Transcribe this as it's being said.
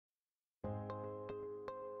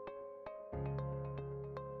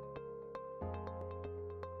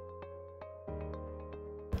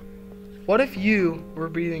What if you were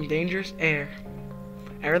breathing dangerous air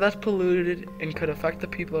that's polluted and could affect the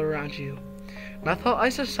people around you? Methyl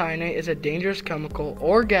isocyanate is a dangerous chemical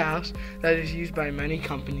or gas that is used by many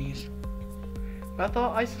companies.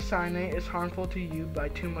 Methyl isocyanate is harmful to you by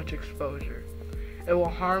too much exposure. It will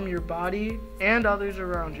harm your body and others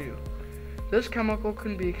around you. This chemical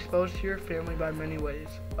can be exposed to your family by many ways: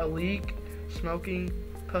 a leak, smoking,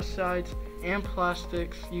 pesticides, and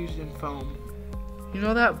plastics used in foam. You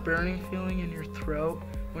know that burning feeling in your throat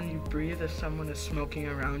when you breathe as someone is smoking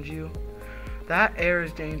around you? That air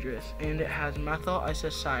is dangerous and it has methyl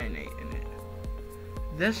isocyanate in it.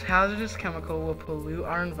 This hazardous chemical will pollute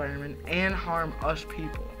our environment and harm us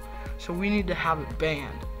people, so we need to have it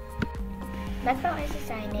banned. Methyl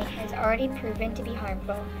isocyanate has already proven to be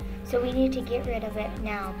harmful, so we need to get rid of it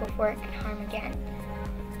now before it can harm again.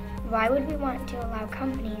 Why would we want to allow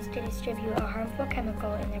companies to distribute a harmful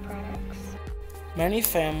chemical in their products? Many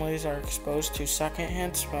families are exposed to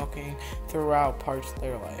secondhand smoking throughout parts of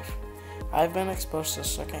their life. I've been exposed to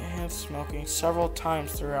secondhand smoking several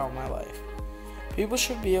times throughout my life. People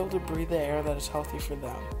should be able to breathe the air that is healthy for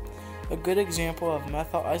them. A good example of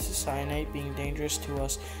methyl isocyanate being dangerous to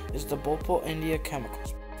us is the Bhopal, India chemical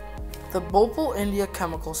spill. The Bhopal, India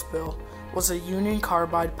chemical spill was a Union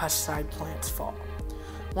Carbide pesticide plant's fault.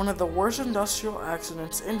 One of the worst industrial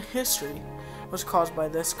accidents in history was caused by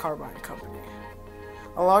this carbide company.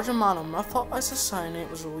 A large amount of methyl isocyanate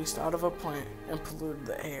was released out of a plant and polluted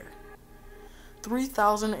the air.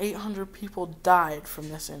 3,800 people died from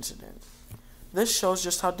this incident. This shows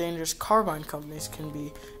just how dangerous carbide companies can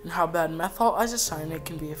be and how bad methyl isocyanate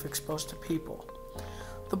can be if exposed to people.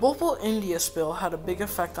 The Bhopal, India spill had a big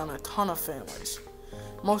effect on a ton of families.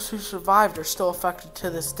 Most who survived are still affected to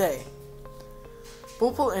this day.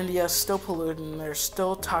 Bhopal, India is still polluted and there are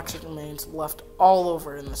still toxic remains left all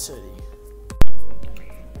over in the city.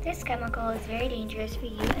 This chemical is very dangerous for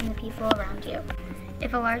you and the people around you.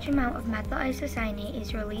 If a large amount of methyl isocyanate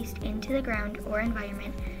is released into the ground or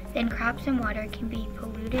environment, then crops and water can be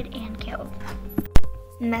polluted and killed.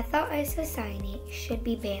 Methyl isocyanate should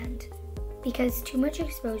be banned because too much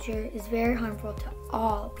exposure is very harmful to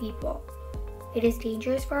all people. It is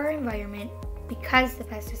dangerous for our environment because the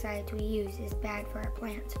pesticides we use is bad for our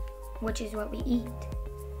plants, which is what we eat.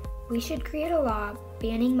 We should create a law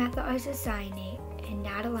banning methyl isocyanate and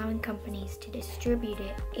not allowing companies to distribute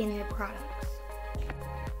it in their products.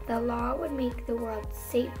 The law would make the world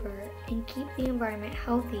safer and keep the environment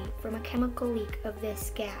healthy from a chemical leak of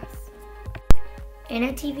this gas. In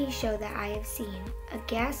a TV show that I have seen, a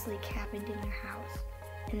gas leak happened in their house,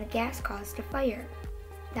 and the gas caused a fire.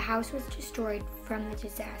 The house was destroyed from the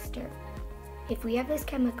disaster. If we have this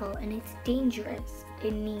chemical and it's dangerous,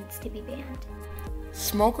 it needs to be banned.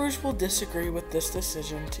 Smokers will disagree with this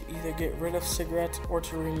decision to either get rid of cigarettes or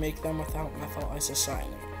to remake them without methyl isocyanate.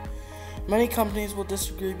 Many companies will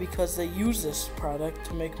disagree because they use this product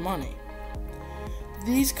to make money.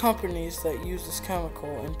 These companies that use this chemical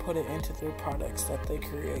and put it into their products that they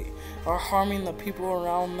create are harming the people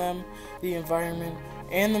around them, the environment,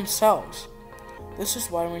 and themselves. This is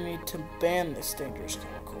why we need to ban this dangerous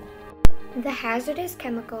chemical. The hazardous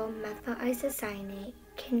chemical methyl isocyanate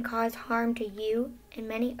can cause harm to you and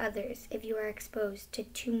many others if you are exposed to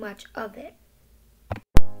too much of it.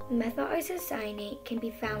 Methyl isocyanate can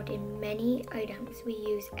be found in many items we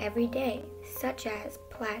use every day, such as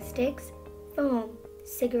plastics, foam,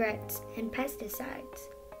 cigarettes, and pesticides.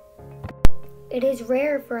 It is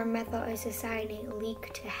rare for a methyl isocyanate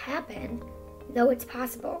leak to happen, though it's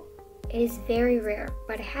possible. It is very rare,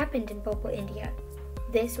 but it happened in Bhopal, India.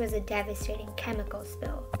 This was a devastating chemical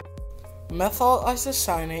spill. Methyl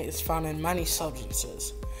isocyanate is found in many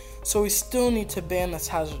substances, so we still need to ban this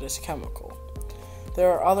hazardous chemical. There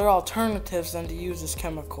are other alternatives than to use this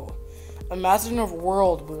chemical. Imagine a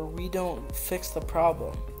world where we don't fix the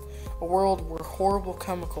problem. A world where horrible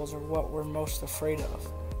chemicals are what we're most afraid of.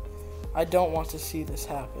 I don't want to see this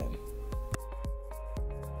happen.